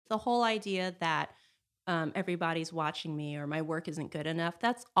the whole idea that everybody's watching me or my work isn't good enough,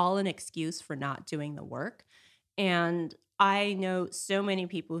 that's all an excuse for not doing the work. And I know so many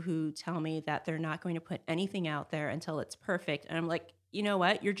people who tell me that they're not going to put anything out there until it's perfect. And I'm like, you know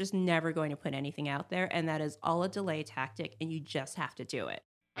what? You're just never going to put anything out there. And that is all a delay tactic. And you just have to do it.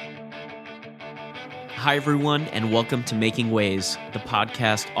 Hi, everyone, and welcome to Making Ways, the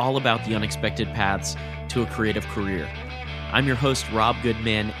podcast all about the unexpected paths to a creative career. I'm your host, Rob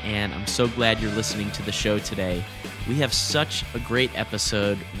Goodman, and I'm so glad you're listening to the show today. We have such a great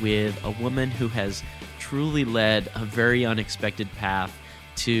episode with a woman who has truly led a very unexpected path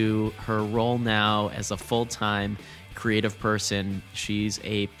to her role now as a full-time creative person. She's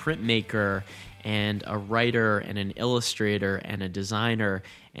a printmaker and a writer and an illustrator and a designer,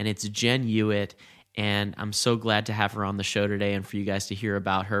 and it's Jen Hewitt. And I'm so glad to have her on the show today and for you guys to hear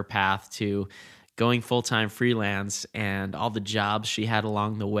about her path to going full-time freelance and all the jobs she had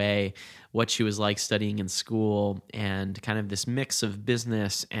along the way, what she was like studying in school, and kind of this mix of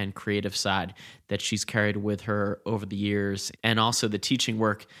business and creative side that she's carried with her over the years, and also the teaching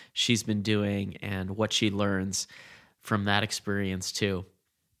work she's been doing and what she learns from that experience too.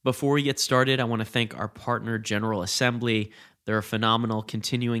 Before we get started, I want to thank our partner, General Assembly. They're a phenomenal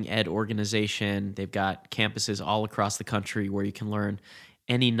continuing ed organization. They've got campuses all across the country where you can learn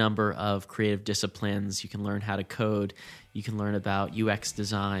any number of creative disciplines. You can learn how to code. You can learn about UX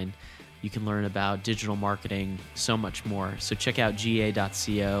design. You can learn about digital marketing, so much more. So check out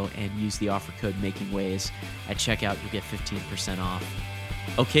ga.co and use the offer code MAKINGWAYS. At checkout, you'll get 15% off.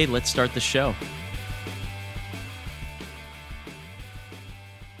 Okay, let's start the show.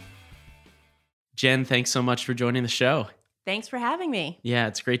 Jen, thanks so much for joining the show. Thanks for having me. Yeah,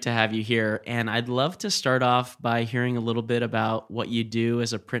 it's great to have you here. And I'd love to start off by hearing a little bit about what you do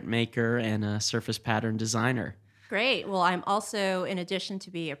as a printmaker and a surface pattern designer. Great. Well, I'm also, in addition to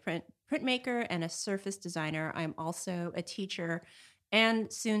be a printmaker and a surface designer, I'm also a teacher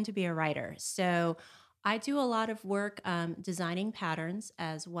and soon to be a writer. So I do a lot of work designing patterns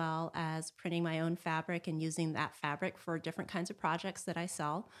as well as printing my own fabric and using that fabric for different kinds of projects that I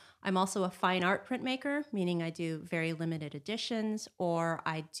sell. I'm also a fine art printmaker, meaning I do very limited editions or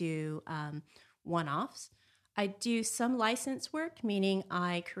I do one-offs. I do some license work, meaning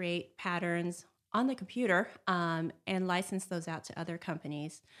I create patterns on the computer and license those out to other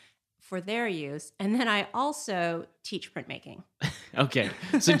companies for their use. And then I also teach printmaking. Okay,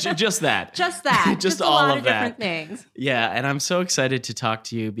 so just that. Just that. Just a all lot of of that. different things. Yeah, and I'm so excited to talk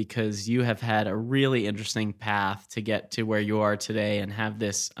to you because you have had a really interesting path to get to where you are today and have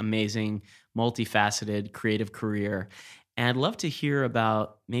this amazing, multifaceted, creative career. And I'd love to hear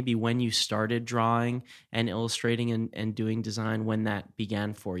about maybe when you started drawing and illustrating and doing design, when that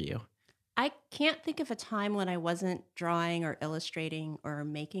began for you. I can't think of a time when I wasn't drawing or illustrating or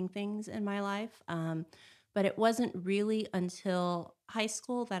making things in my life. But it wasn't really until high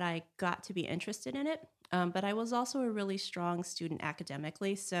school that I got to be interested in it. But I was also a really strong student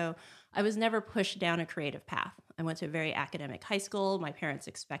academically, so I was never pushed down a creative path. I went to a very academic high school. My parents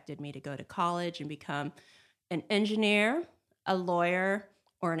expected me to go to college and become an engineer, a lawyer,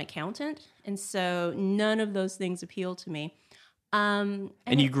 or an accountant. And so none of those things appealed to me. And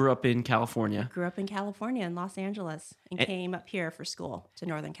you grew up in California. Grew up in California, in Los Angeles, and came up here for school to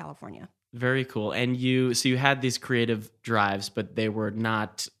Northern California. Very cool. And you had these creative drives, but they were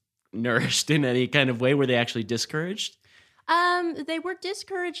not nourished in any kind of way. Were they actually discouraged? They were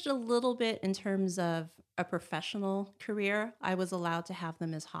discouraged a little bit in terms of a professional career. I was allowed to have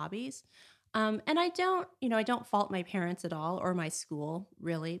them as hobbies. And I don't fault my parents at all or my school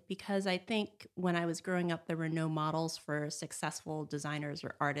really, because I think when I was growing up, there were no models for successful designers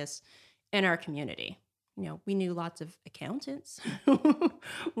or artists in our community. We knew lots of accountants,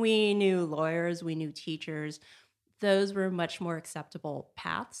 we knew lawyers, we knew teachers. Those were much more acceptable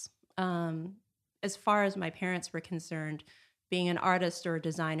paths. As far as my parents were concerned, being an artist or a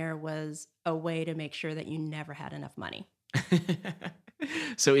designer was a way to make sure that you never had enough money.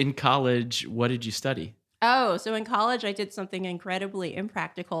 So in college, what did you study? So in college, I did something incredibly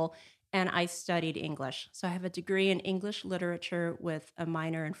impractical, and I studied English. So I have a degree in English literature with a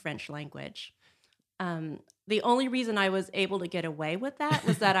minor in French language. The only reason I was able to get away with that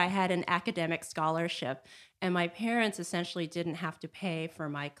was that I had an academic scholarship, and my parents essentially didn't have to pay for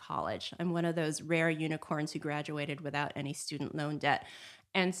my college. I'm one of those rare unicorns who graduated without any student loan debt.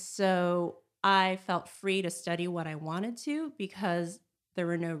 And so I felt free to study what I wanted to because there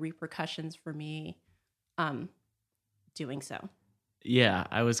were no repercussions for me doing so. Yeah,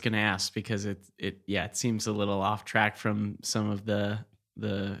 I was going to ask because it seems a little off track from some of the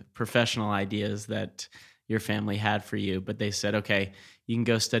professional ideas that your family had for you, but they said, okay, you can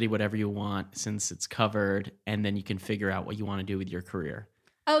go study whatever you want since it's covered, and then you can figure out what you want to do with your career.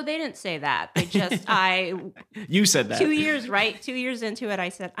 Oh, they didn't say that. They just, You said that. 2 years, right? 2 years into it, I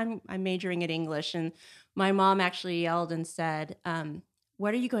said, I'm majoring in English. And my mom actually yelled and said,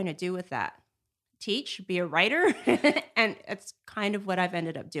 what are you going to do with that? Teach, be a writer? And it's kind of what I've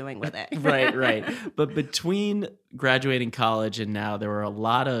ended up doing with it. Right. But between graduating college and now, there were a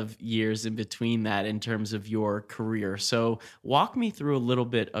lot of years in between that in terms of your career. So walk me through a little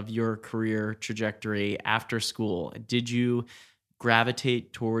bit of your career trajectory after school. Did you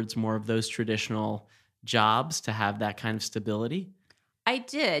gravitate towards more of those traditional jobs to have that kind of stability? I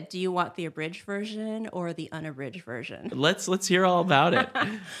did. Do you want the abridged version or the unabridged version? Let's hear all about it.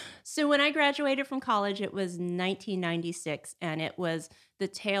 So when I graduated from college, it was 1996, and it was the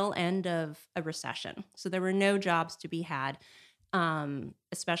tail end of a recession. So there were no jobs to be had,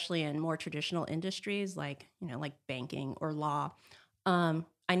 especially in more traditional industries like banking or law.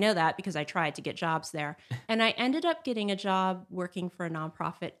 I know that because I tried to get jobs there. And I ended up getting a job working for a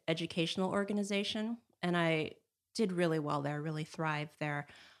nonprofit educational organization. And I did really well there, really thrived there.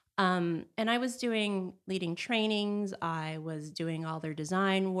 And I was leading trainings. I was doing all their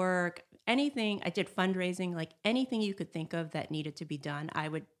design work, anything. I did fundraising, like anything you could think of that needed to be done, I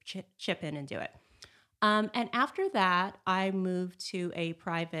would chip in and do it. And after that, I moved to a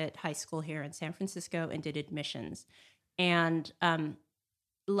private high school here in San Francisco and did admissions. And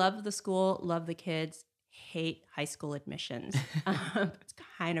love the school, love the kids, hate high school admissions. It's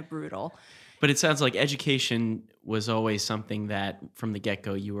kind of brutal. But it sounds like education was always something that from the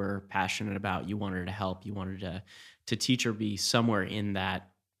get-go you were passionate about. You wanted to help. You wanted to teach or be somewhere in that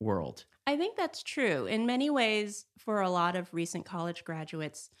world. I think that's true. In many ways, for a lot of recent college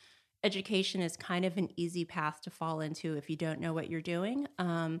graduates, education is kind of an easy path to fall into if you don't know what you're doing.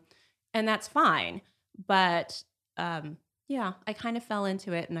 And that's fine. But yeah, I kind of fell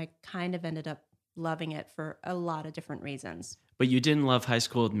into it, and I kind of ended up loving it for a lot of different reasons. But you didn't love high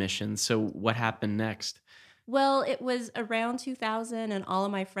school admissions, so what happened next? Well, it was around 2000, and all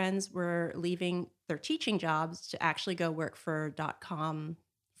of my friends were leaving their teaching jobs to actually go work for .com,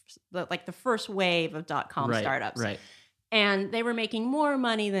 like the first wave of .com startups. Right. And they were making more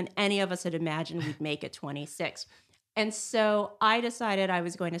money than any of us had imagined we'd make at 26. And so I decided I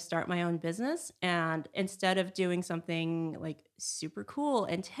was going to start my own business. And instead of doing something like super cool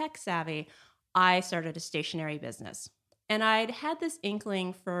and tech savvy, I started a stationery business. And I'd had this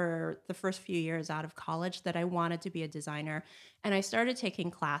inkling for the first few years out of college that I wanted to be a designer. And I started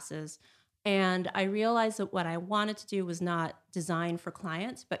taking classes. And I realized that what I wanted to do was not design for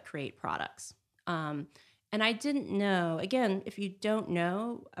clients, but create products. And I didn't know, again, if you don't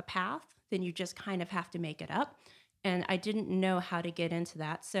know a path, then you just kind of have to make it up. And I didn't know how to get into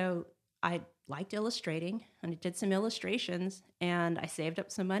that. So I liked illustrating, and I did some illustrations, and I saved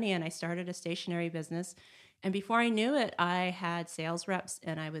up some money, and I started a stationery business. And before I knew it, I had sales reps,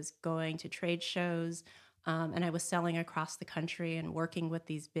 and I was going to trade shows, and I was selling across the country and working with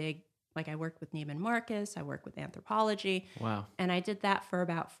these big, like I worked with Neiman Marcus, I worked with Anthropologie. Wow. And I did that for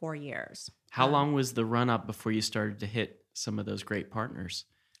about 4 years. How long was the run up before you started to hit some of those great partners?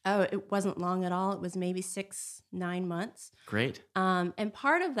 Oh, it wasn't long at all. It was maybe 6-9 months. Great. And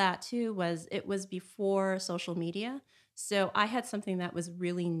part of that too was it was before social media. So I had something that was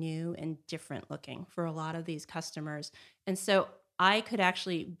really new and different looking for a lot of these customers. And so I could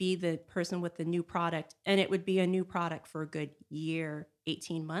actually be the person with the new product, and it would be a new product for a good year,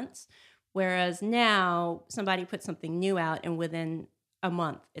 18 months. Whereas now somebody puts something new out and within a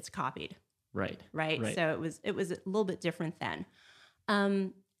month it's copied. Right. So it was a little bit different then.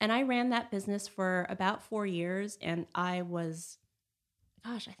 And I ran that business for about 4 years, and I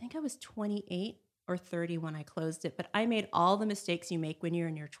think I was 28 or 30 when I closed it, but I made all the mistakes you make when you're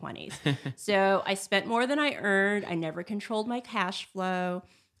in your 20s. So I spent more than I earned. I never controlled my cash flow.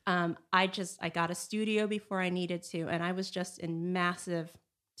 I got a studio before I needed to, and I was just in massive,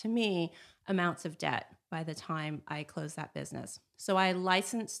 to me, amounts of debt by the time I closed that business. So I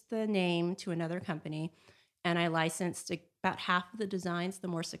licensed the name to another company, and I licensed about half of the designs, the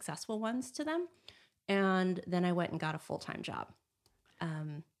more successful ones, to them. And then I went and got a full-time job.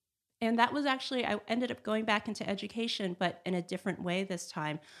 And that was actually, I ended up going back into education, but in a different way this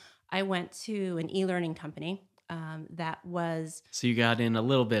time. I went to an e-learning company that was... So you got in a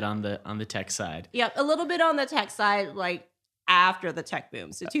little bit on the tech side. Yeah, a little bit on the tech side, like after the tech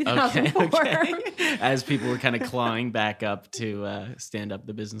boom, so 2004. Okay. As people were kind of clawing back up to stand up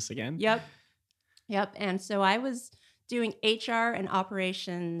the business again. Yep. And so I was doing HR and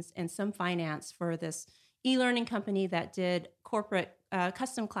operations and some finance for this e-learning company that did corporate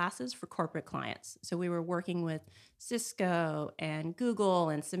custom classes for corporate clients. So we were working with Cisco and Google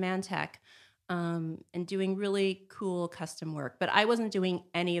and Symantec, and doing really cool custom work. But I wasn't doing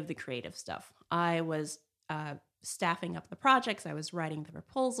any of the creative stuff. I was staffing up the projects. I was writing the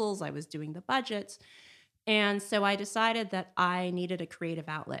proposals. I was doing the budgets. And so I decided that I needed a creative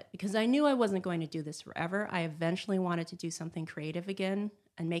outlet because I knew I wasn't going to do this forever. I eventually wanted to do something creative again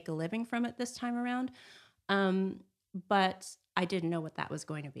and make a living from it this time around. Um, but I didn't know what that was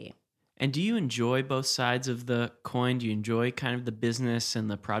going to be. And do you enjoy both sides of the coin? Do you enjoy kind of the business and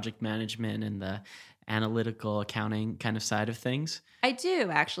the project management and the analytical accounting kind of side of things? I do,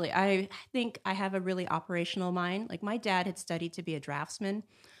 actually. I think I have a really operational mind. Like my dad had studied to be a draftsman.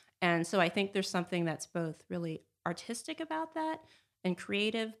 And so I think there's something that's both really artistic about that and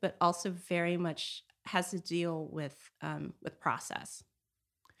creative, but also very much has to deal with process.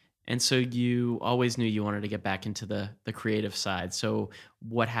 And so you always knew you wanted to get back into the creative side. So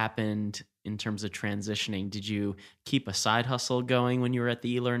what happened in terms of transitioning? Did you keep a side hustle going when you were at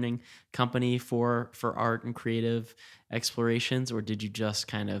the e-learning company for art and creative explorations, or did you just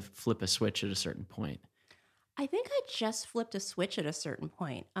kind of flip a switch at a certain point? I think I just flipped a switch at a certain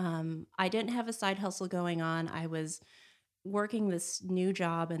point. I didn't have a side hustle going on. I was working this new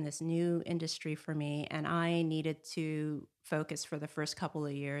job in this new industry for me, and I needed to focus for the first couple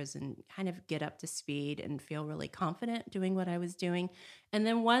of years and kind of get up to speed and feel really confident doing what I was doing. And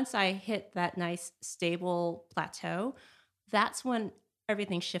then once I hit that nice stable plateau, that's when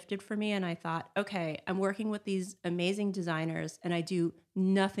everything shifted for me. And I thought, okay, I'm working with these amazing designers and I do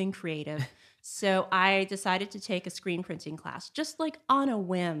nothing creative. So I decided to take a screen printing class just like on a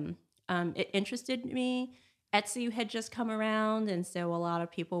whim. It interested me. Etsy had just come around, and so a lot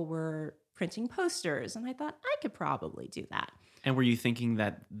of people were printing posters, and I thought I could probably do that. And were you thinking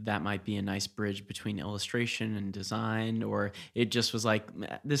that that might be a nice bridge between illustration and design, or it just was like,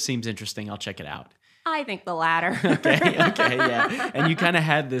 this seems interesting, I'll check it out? I think the latter. Okay, yeah. And you kind of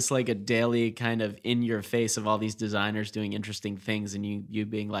had this like a daily kind of in your face of all these designers doing interesting things, and you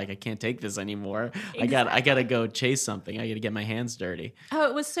being like, I can't take this anymore. Exactly. I got to go chase something. I got to get my hands dirty. Oh,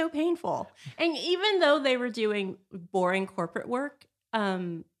 it was so painful. And even though they were doing boring corporate work,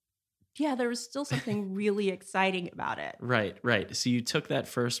 yeah, there was still something really exciting about it. Right, right. So you took that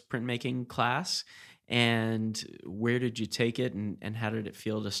first printmaking class, and where did you take it, and how did it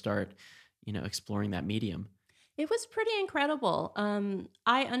feel to start, exploring that medium? It was pretty incredible.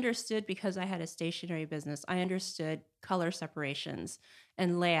 I understood because I had a stationery business. I understood color separations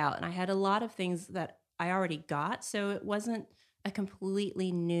and layout, and I had a lot of things that I already got. So it wasn't a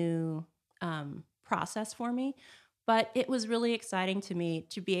completely new process for me. But it was really exciting to me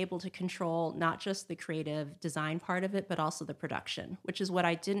to be able to control not just the creative design part of it, but also the production, which is what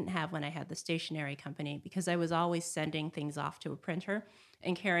I didn't have when I had the stationery company because I was always sending things off to a printer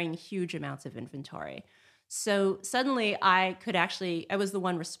and carrying huge amounts of inventory. So suddenly I was the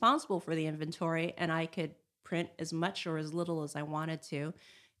one responsible for the inventory and I could print as much or as little as I wanted to.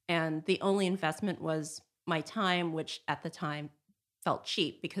 And the only investment was my time, which at the time felt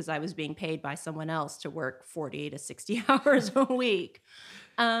cheap because I was being paid by someone else to work 40 to 60 hours a week.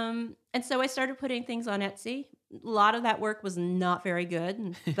 And so I started putting things on Etsy. A lot of that work was not very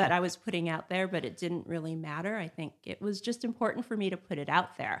good that I was putting out there, but it didn't really matter. I think it was just important for me to put it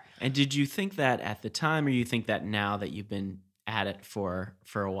out there. And did you think that at the time, or you think that now that you've been at it for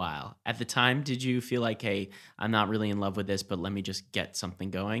a while? At the time, did you feel like, hey, I'm not really in love with this, but let me just get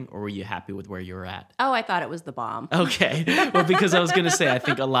something going? Or were you happy with where you were at? Oh, I thought it was the bomb. Okay. Well, because I was going to say, I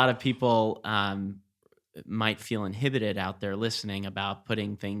think a lot of people might feel inhibited out there listening about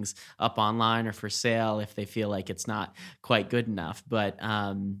putting things up online or for sale if they feel like it's not quite good enough. But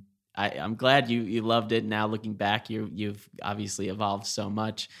I'm glad you loved it. Now looking back, you've obviously evolved so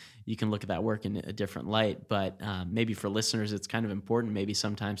much. You can look at that work in a different light. But maybe for listeners, it's kind of important maybe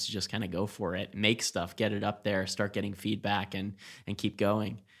sometimes to just kind of go for it, make stuff, get it up there, start getting feedback and keep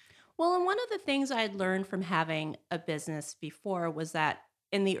going. Well, and one of the things I had learned from having a business before was that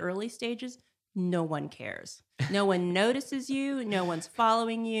in the early stages, no one cares. No one notices you. No one's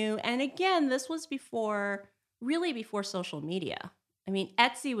following you. And again, this was really before social media. I mean,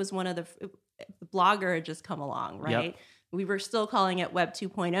 Etsy was one of the Blogger had just come along, right? Yep. We were still calling it Web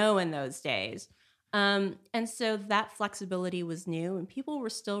 2.0 in those days. And so that flexibility was new and people were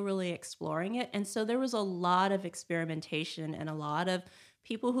still really exploring it. And so there was a lot of experimentation and a lot of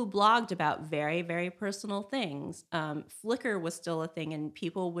people who blogged about very, very personal things. Flickr was still a thing, and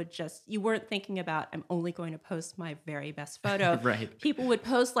people would you weren't thinking about, I'm only going to post my very best photo. Right. People would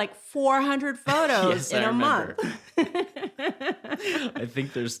post like 400 photos Yes, in I a month. I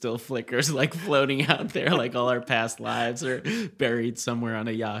think there's still Flickrs like floating out there, like all our past lives are buried somewhere on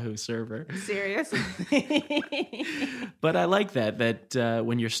a Yahoo server. Seriously. But I like that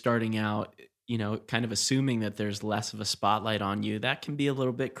when you're starting out, kind of assuming that there's less of a spotlight on you, that can be a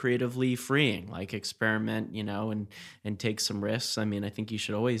little bit creatively freeing, like experiment, and take some risks. I mean, I think you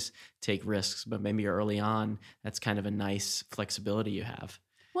should always take risks, but maybe early on, that's kind of a nice flexibility you have.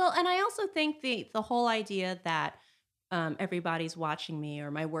 Well, and I also think the whole idea that everybody's watching me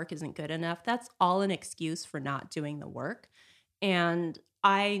or my work isn't good enough, that's all an excuse for not doing the work. And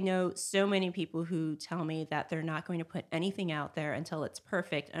I know so many people who tell me that they're not going to put anything out there until it's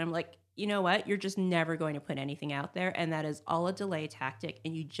perfect. And I'm like, you know what? You're just never going to put anything out there. And that is all a delay tactic.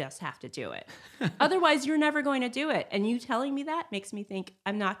 And you just have to do it. Otherwise, you're never going to do it. And you telling me that makes me think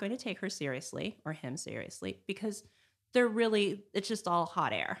I'm not going to take her seriously or him seriously, because it's just all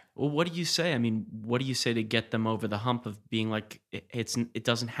hot air. Well, what do you say? I mean, what do you say to get them over the hump of being like, it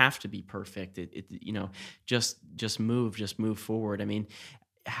doesn't have to be perfect. Just move forward. I mean,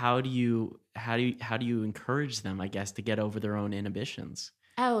 how do you encourage them, I guess, to get over their own inhibitions?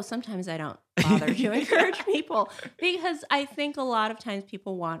 Oh, sometimes I don't bother to encourage people, because I think a lot of times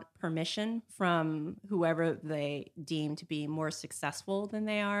people want permission from whoever they deem to be more successful than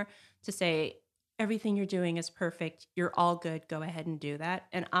they are to say, everything you're doing is perfect. You're all good. Go ahead and do that.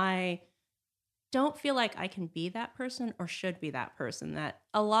 And I don't feel like I can be that person or should be that person. That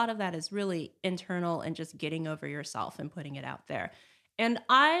a lot of that is really internal and just getting over yourself and putting it out there. And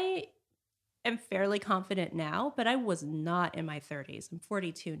I am fairly confident now, but I was not in my 30s. I'm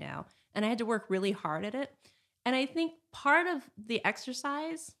 42 now, and I had to work really hard at it. And I think part of the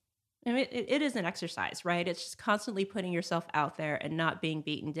exercise, I mean, it is an exercise, right? It's just constantly putting yourself out there and not being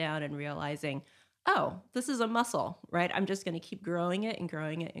beaten down and realizing, oh, this is a muscle, right? I'm just going to keep growing it and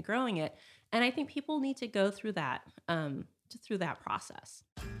growing it and growing it. And I think people need to go through that process.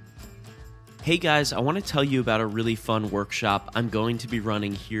 Hey guys, I want to tell you about a really fun workshop I'm going to be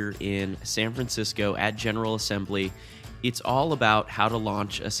running here in San Francisco at General Assembly. It's all about how to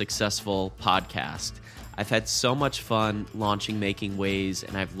launch a successful podcast. I've had so much fun launching Making Ways,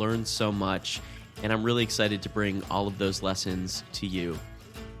 and I've learned so much, and I'm really excited to bring all of those lessons to you.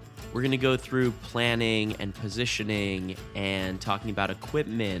 We're going to go through planning and positioning and talking about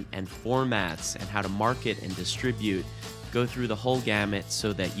equipment and formats and how to market and distribute. Go through the whole gamut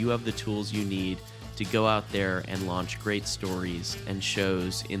so that you have the tools you need to go out there and launch great stories and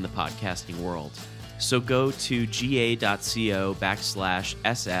shows in the podcasting world. So go to ga.co/SF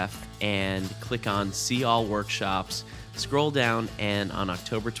and click on See All Workshops. Scroll down, and on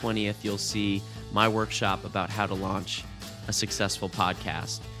October 20th, you'll see my workshop about how to launch a successful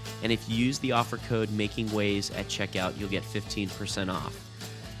podcast. And if you use the offer code Making Ways at checkout, you'll get 15% off.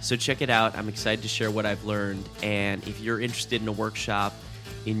 So check it out. I'm excited to share what I've learned. And if you're interested in a workshop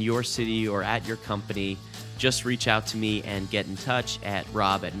in your city or at your company, just reach out to me and get in touch at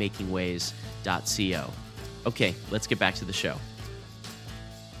rob@makingways.co. Okay, let's get back to the show.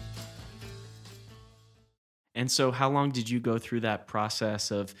 And so how long did you go through that process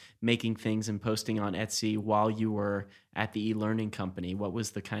of making things and posting on Etsy while you were at the e-learning company? What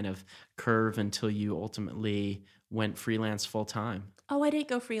was the kind of curve until you ultimately went freelance full-time? Oh, I didn't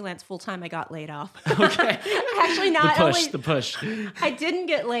go freelance full-time. I got laid off. Okay. Actually, not the push. I didn't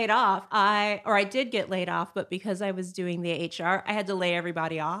get laid off. I did get laid off, but because I was doing the HR, I had to lay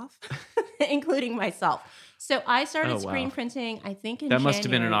everybody off, including myself. So I started screen printing, I think in January. That must have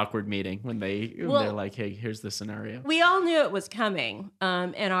been an awkward meeting when they're like, hey, here's the scenario. We all knew it was coming,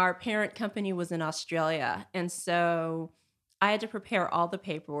 and our parent company was in Australia. And so I had to prepare all the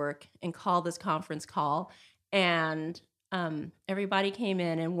paperwork and call this conference call. And everybody came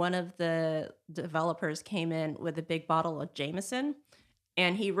in, and one of the developers came in with a big bottle of Jameson,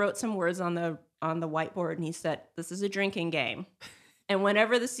 and he wrote some words on the whiteboard, and he said, "This is a drinking game. And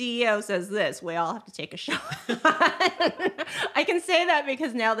whenever the CEO says this, we all have to take a shot." I can say that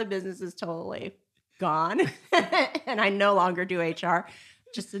because now the business is totally gone and I no longer do HR.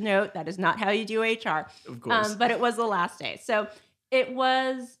 Just a note, that is not how you do HR. Of course. But it was the last day. So it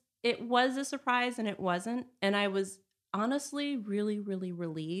was a surprise and it wasn't. And I was honestly really, really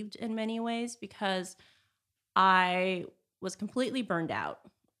relieved in many ways because I was completely burned out.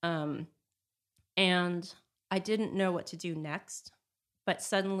 And I didn't know what to do next. But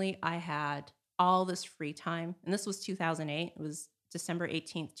suddenly I had all this free time. And this was 2008. It was December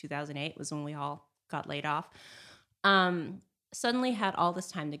 18th, 2008 was when we all got laid off. suddenly had all this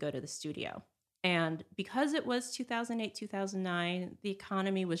time to go to the studio. And because it was 2008, 2009, the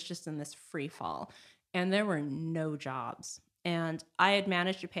economy was just in this free fall and there were no jobs. And I had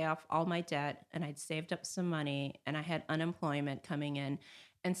managed to pay off all my debt and I'd saved up some money and I had unemployment coming in.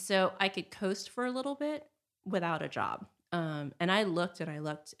 And so I could coast for a little bit without a job. And I looked and I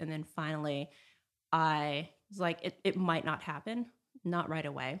looked. And then finally, I was like, it might not happen, not right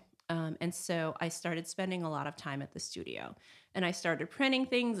away. And so I started spending a lot of time at the studio and I started printing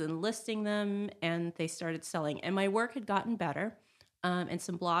things and listing them and they started selling. And my work had gotten better. And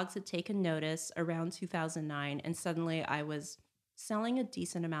some blogs had taken notice around 2009. And suddenly I was selling a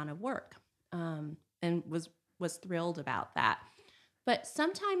decent amount of work and was thrilled about that. But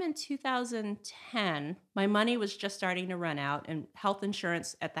sometime in 2010, my money was just starting to run out, and health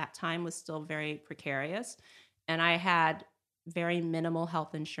insurance at that time was still very precarious. And I had very minimal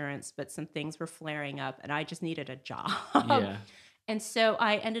health insurance, but some things were flaring up, and I just needed a job. Yeah. And so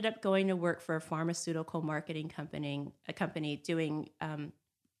I ended up going to work for a pharmaceutical marketing company, doing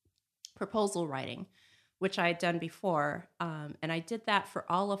proposal writing, which I had done before. And I did that for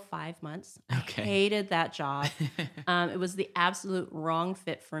all of 5 months. Okay. I hated that job. It was the absolute wrong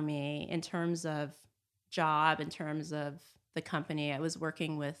fit for me in terms of job, in terms of the company. I was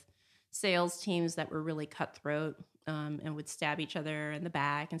working with sales teams that were really cutthroat and would stab each other in the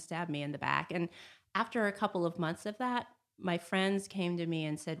back and stab me in the back. And after a couple of months of that, my friends came to me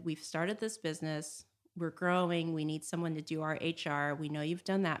and said, we've started this business. We're growing. We need someone to do our HR. We know you've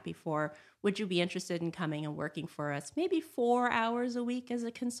done that before. Would you be interested in coming and working for us maybe 4 hours a week as a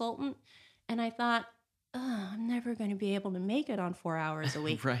consultant? And I thought, I'm never going to be able to make it on 4 hours a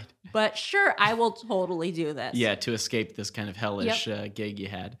week. Right. But sure, I will totally do this. Yeah, to escape this kind of hellish gig you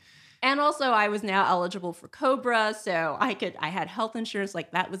had. And also I was now eligible for COBRA. So I had health insurance,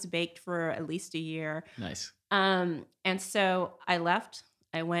 like that was baked for at least a year. Nice. And so I left.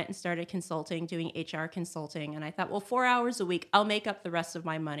 I went and started consulting, doing HR consulting. And I thought, well, 4 hours a week, I'll make up the rest of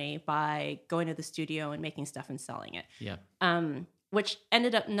my money by going to the studio and making stuff and selling it. Yeah. Which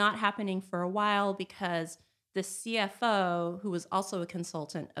ended up not happening for a while because the CFO, who was also a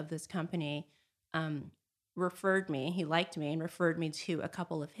consultant of this company, referred me. He liked me and referred me to a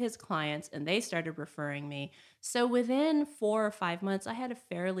couple of his clients, and they started referring me. So within 4 or 5 months, I had a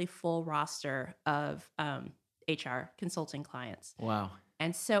fairly full roster of HR consulting clients. Wow.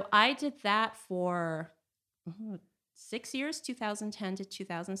 And so I did that for 6 years, 2010 to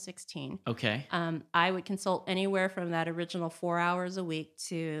 2016. Okay. I would consult anywhere from that original 4 hours a week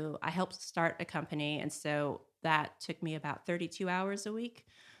to I helped start a company. And so that took me about 32 hours a week,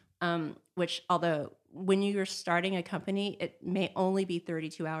 which although when you're starting a company, it may only be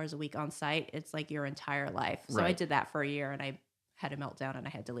 32 hours a week on site. It's like your entire life. So I Right. did that for a year and I had a meltdown and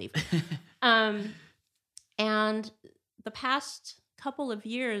I had to leave. And the past couple of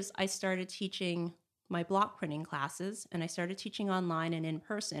years, I started teaching my block printing classes and I started teaching online and in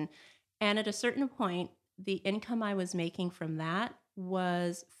person. And at a certain point, the income I was making from that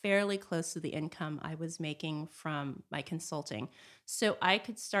was fairly close to the income I was making from my consulting. So I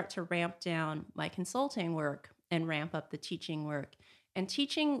could start to ramp down my consulting work and ramp up the teaching work. And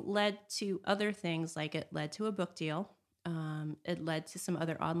teaching led to other things, like it led to a book deal. It led to some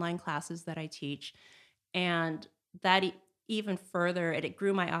other online classes that I teach. And that even further, it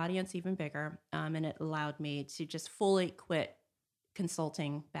grew my audience even bigger. And it allowed me to just fully quit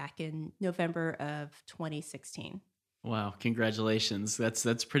consulting back in November of 2016. Wow, congratulations.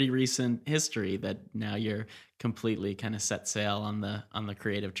 That's pretty recent history that now you're completely kind of set sail on the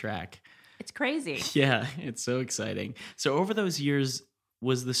creative track. It's crazy. Yeah, it's so exciting. So over those years,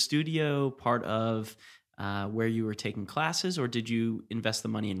 was the studio part of where you were taking classes, or did you invest the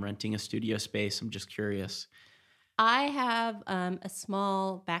money in renting a studio space? I'm just curious. I have a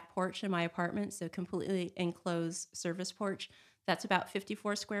small back porch in my apartment, so completely enclosed service porch. That's about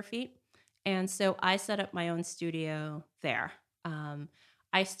 54 square feet. And so I set up my own studio there.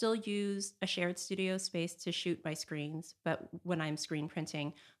 I still use a shared studio space to shoot my screens, but when I'm screen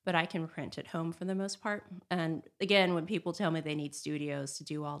printing, but I can print at home for the most part. And again, when people tell me they need studios to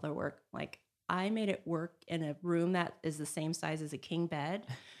do all their work, like I made it work in a room that is the same size as a king bed.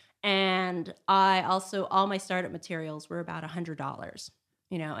 And I also, all my startup materials were about $100,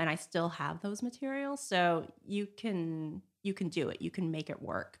 and I still have those materials. So you can do it. You can make it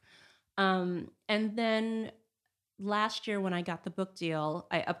work. And then last year when I got the book deal,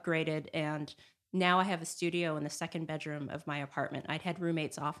 I upgraded and now I have a studio in the second bedroom of my apartment. I'd had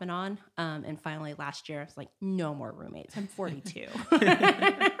roommates off and on. And finally last year, I was like, no more roommates. I'm 42.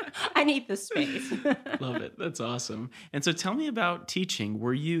 I need the space. Love it. That's awesome. And so tell me about teaching.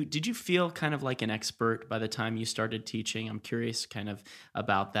 Did you feel kind of like an expert by the time you started teaching? I'm curious kind of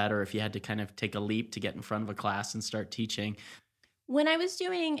about that, or if you had to kind of take a leap to get in front of a class and start teaching. When I was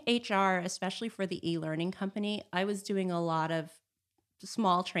doing HR, especially for the e-learning company, I was doing a lot of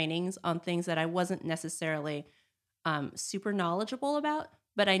small trainings on things that I wasn't necessarily super knowledgeable about,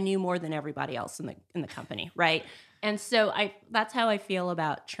 but I knew more than everybody else in the company, right? And so I that's how I feel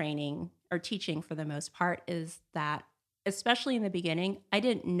about training or teaching for the most part, is that especially in the beginning, I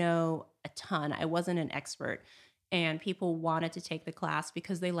didn't know a ton. I wasn't an expert, and people wanted to take the class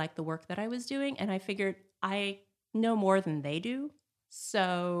because they liked the work that I was doing, and I figured I know more than they do.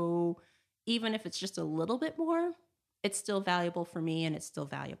 So even if it's just a little bit more, it's still valuable for me and it's still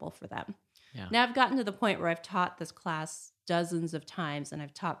valuable for them. Yeah. Now I've gotten to the point where I've taught this class dozens of times, and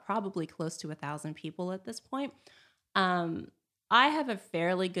I've taught probably close to 1,000 people at this point. Um, I have a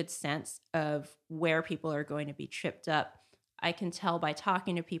fairly good sense of where people are going to be tripped up. I can tell by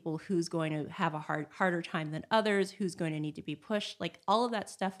talking to people who's going to have a harder time than others, who's going to need to be pushed. Like all of that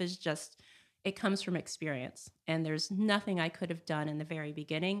stuff is just, it comes from experience. And there's nothing I could have done in the very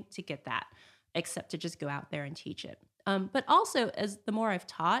beginning to get that, except to just go out there and teach it. But also, as the more I've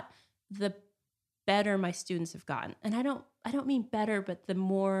taught, the better my students have gotten. And I don't mean better, but the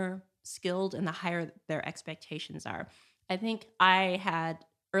more skilled and the higher their expectations are. I think I had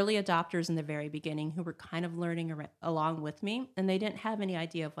early adopters in the very beginning who were kind of learning along with me, and they didn't have any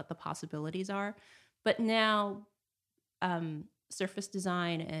idea of what the possibilities are. But now, surface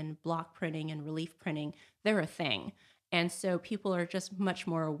design and block printing and relief printing, they're a thing. And so people are just much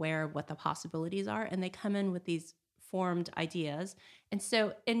more aware of what the possibilities are, and they come in with these formed ideas. And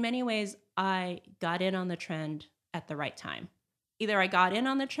so in many ways, I got in on the trend at the right time. Either I got in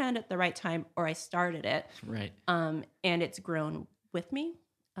on the trend at the right time or I started it. Right. And it's grown with me.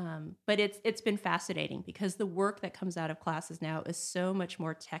 But it's been fascinating because the work that comes out of classes now is so much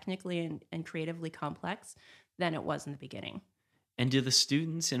more technically and creatively complex than it was in the beginning. And do the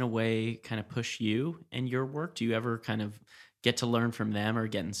students, in a way, kind of push you in your work? Do you ever kind of get to learn from them or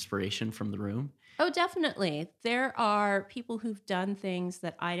get inspiration from the room? Oh, definitely. There are people who've done things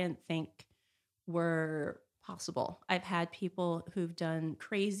that I didn't think were possible. I've had people who've done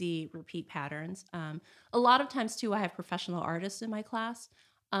crazy repeat patterns. A lot of times, too, I have professional artists in my class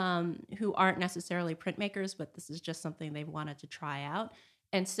who aren't necessarily printmakers, but this is just something they've wanted to try out.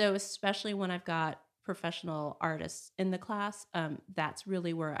 And so, especially when I've got professional artists in the class, that's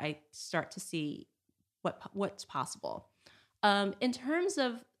really where I start to see what's possible. In terms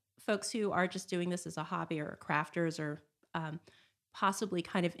of folks who are just doing this as a hobby or crafters or possibly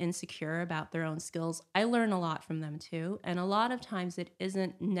kind of insecure about their own skills, I learn a lot from them too. And a lot of times it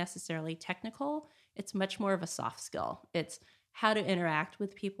isn't necessarily technical. It's much more of a soft skill. It's how to interact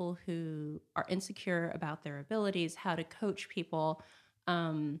with people who are insecure about their abilities, how to coach people,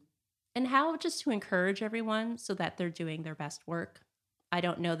 and how just to encourage everyone so that they're doing their best work. I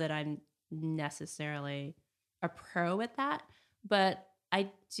don't know that I'm necessarily a pro at that, but I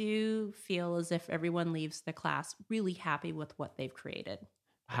do feel as if everyone leaves the class really happy with what they've created.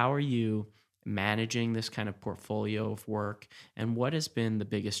 How are you managing this kind of portfolio of work, and what has been the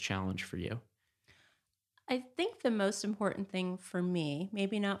biggest challenge for you? I think the most important thing for me,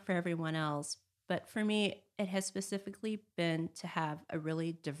 maybe not for everyone else, but for me, it has specifically been to have a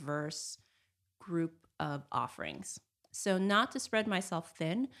really diverse group of offerings. So, not to spread myself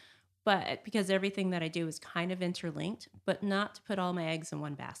thin, but because everything that I do is kind of interlinked, but not to put all my eggs in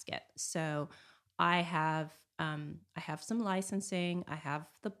one basket. So, I have some licensing, I have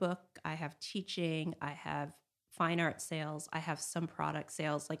the book, I have teaching, I have fine art sales, I have some product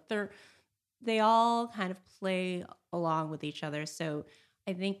sales. Like they all kind of play along with each other. So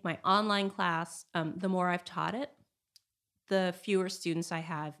I think my online class, the more I've taught it, the fewer students I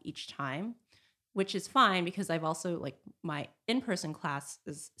have each time, which is fine because I've also like my in-person class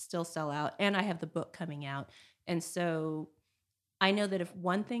is still sell out and I have the book coming out. And so I know that if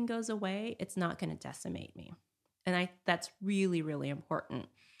one thing goes away, it's not going to decimate me. And that's really, really important.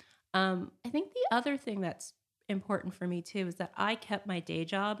 I think the other thing that's important for me too is that I kept my day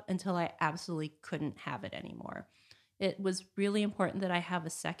job until I absolutely couldn't have it anymore. It was really important that I have a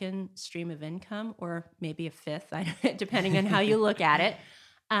second stream of income, or maybe a fifth, depending on how you look at it,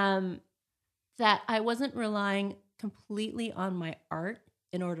 that I wasn't relying completely on my art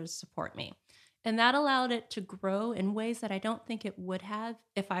in order to support me. And that allowed it to grow in ways that I don't think it would have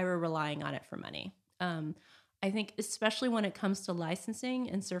if I were relying on it for money. I think especially when it comes to licensing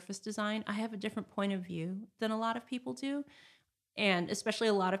and surface design, I have a different point of view than a lot of people do. And especially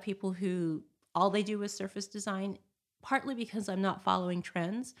a lot of people who all they do is surface design. partly because I'm not following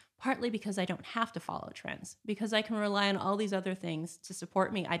trends, partly because I don't have to follow trends, because I can rely on all these other things to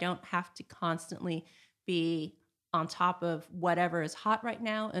support me. I don't have to constantly be on top of whatever is hot right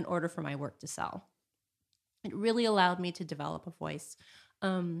now in order for my work to sell. It really allowed me to develop a voice.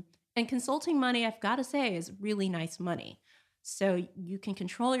 And consulting money, I've got to say, is really nice money. So you can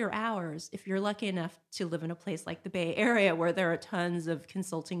control your hours if you're lucky enough to live in a place like the Bay Area where there are tons of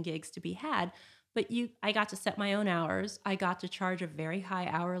consulting gigs to be had. But I got to set my own hours. I got to charge a very high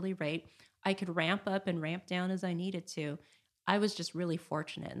hourly rate. I could ramp up and ramp down as I needed to. I was just really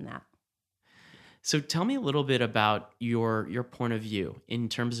fortunate in that. So tell me a little bit about your point of view in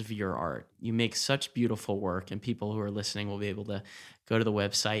terms of your art. You make such beautiful work, and people who are listening will be able to go to the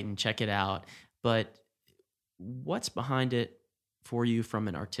website and check it out. But what's behind it for you from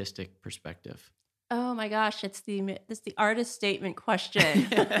an artistic perspective? Oh my gosh, it's the artist statement question.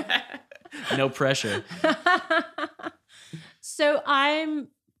 No pressure. So I'm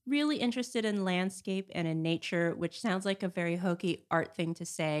really interested in landscape and in nature, which sounds like a very hokey art thing to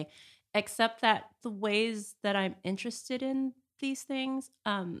say, except that the ways that I'm interested in these things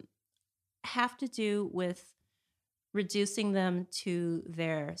have to do with reducing them to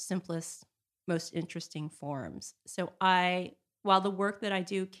their simplest, most interesting forms. So while the work that I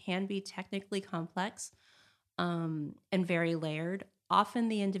do can be technically complex and very layered, often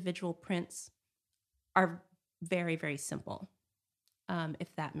the individual prints are very, very simple,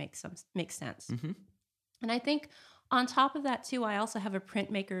 if that makes sense. Mm-hmm. And I think on top of that, too, I also have a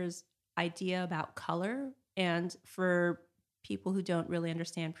printmaker's idea about color. And for people who don't really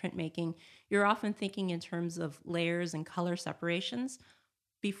understand printmaking, you're often thinking in terms of layers and color separations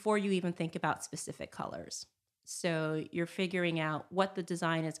before you even think about specific colors. So you're figuring out what the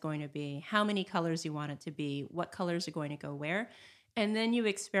design is going to be, how many colors you want it to be, what colors are going to go where, and then you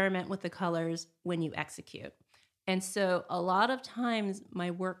experiment with the colors when you execute. And so a lot of times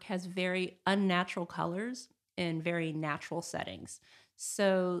my work has very unnatural colors in very natural settings.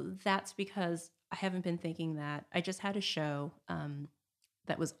 So that's because I haven't been thinking that. I just had a show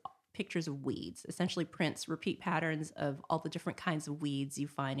that was pictures of weeds, essentially prints, repeat patterns of all the different kinds of weeds you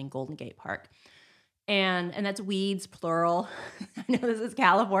find in Golden Gate Park. And that's weeds, plural. I know this is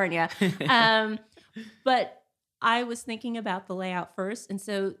California. But I was thinking about the layout first. And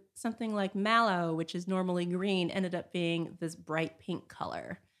so something like mallow, which is normally green, ended up being this bright pink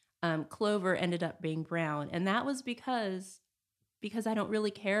color. Clover ended up being brown. And that was because I don't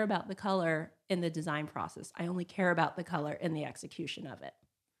really care about the color in the design process. I only care about the color in the execution of it.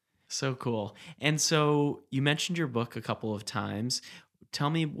 So cool. And so you mentioned your book a couple of times. Tell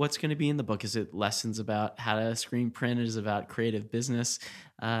me what's going to be in the book. Is it lessons about how to screen print? Is it about creative business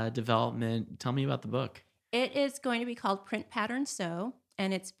development? Tell me about the book. It is going to be called Print Pattern Sew,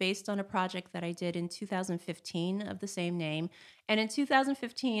 and it's based on a project that I did in 2015 of the same name. And in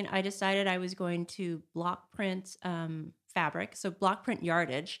 2015, I decided I was going to block print fabric, so block print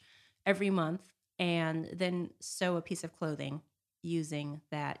yardage every month, and then sew a piece of clothing using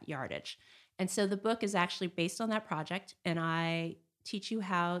that yardage. And so the book is actually based on that project, and I teach you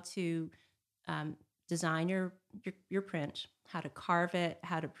how to design your print, how to carve it,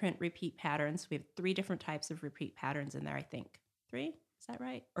 how to print repeat patterns. We have 3 different types of repeat patterns in there, I think. 3? Is that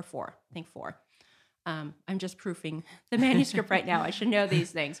right? Or 4? I think 4. I'm just proofing the manuscript right now. I should know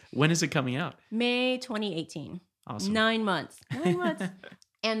these things. When is it coming out? May 2018. Awesome. 9 months. 9 months.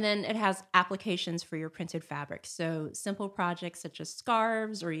 And then it has applications for your printed fabric. So simple projects such as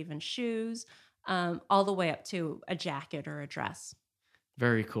scarves or even shoes, all the way up to a jacket or a dress.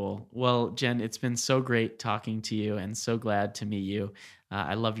 Very cool. Well, Jen, it's been so great talking to you and so glad to meet you.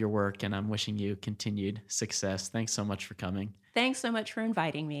 I love your work and I'm wishing you continued success. Thanks so much for coming. Thanks so much for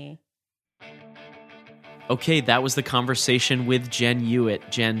inviting me. Okay, that was the conversation with Jen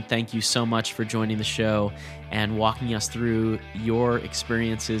Hewitt. Jen, thank you so much for joining the show and walking us through your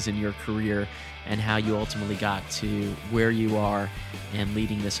experiences in your career and how you ultimately got to where you are and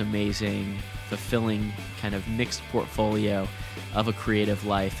leading this amazing, fulfilling kind of mixed portfolio of a creative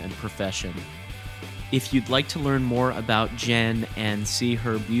life and profession. If you'd like to learn more about Jen and see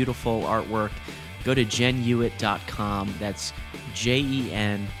her beautiful artwork, go to jenhewitt.com. That's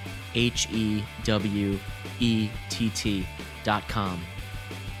JenHewett.com.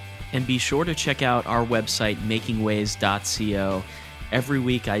 And be sure to check out our website, makingways.co. Every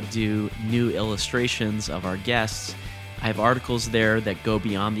week I do new illustrations of our guests. I have articles there that go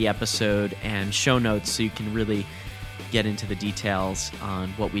beyond the episode and show notes so you can really get into the details on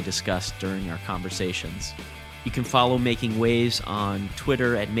what we discussed during our conversations. You can follow Making Ways on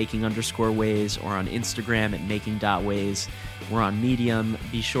Twitter at making_ways or on Instagram at making.ways. We're on Medium.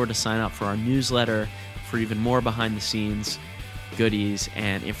 Be sure to sign up for our newsletter for even more behind the scenes goodies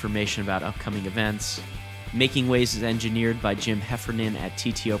and information about upcoming events. Making Ways is engineered by Jim Heffernan at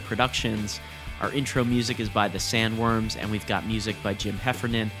TTO Productions. Our intro music is by the Sandworms, and we've got music by Jim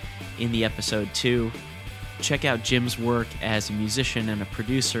Heffernan in the episode too. Check out Jim's work as a musician and a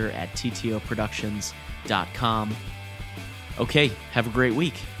producer at ttoproductions.com. Okay, have a great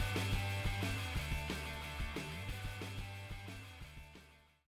week.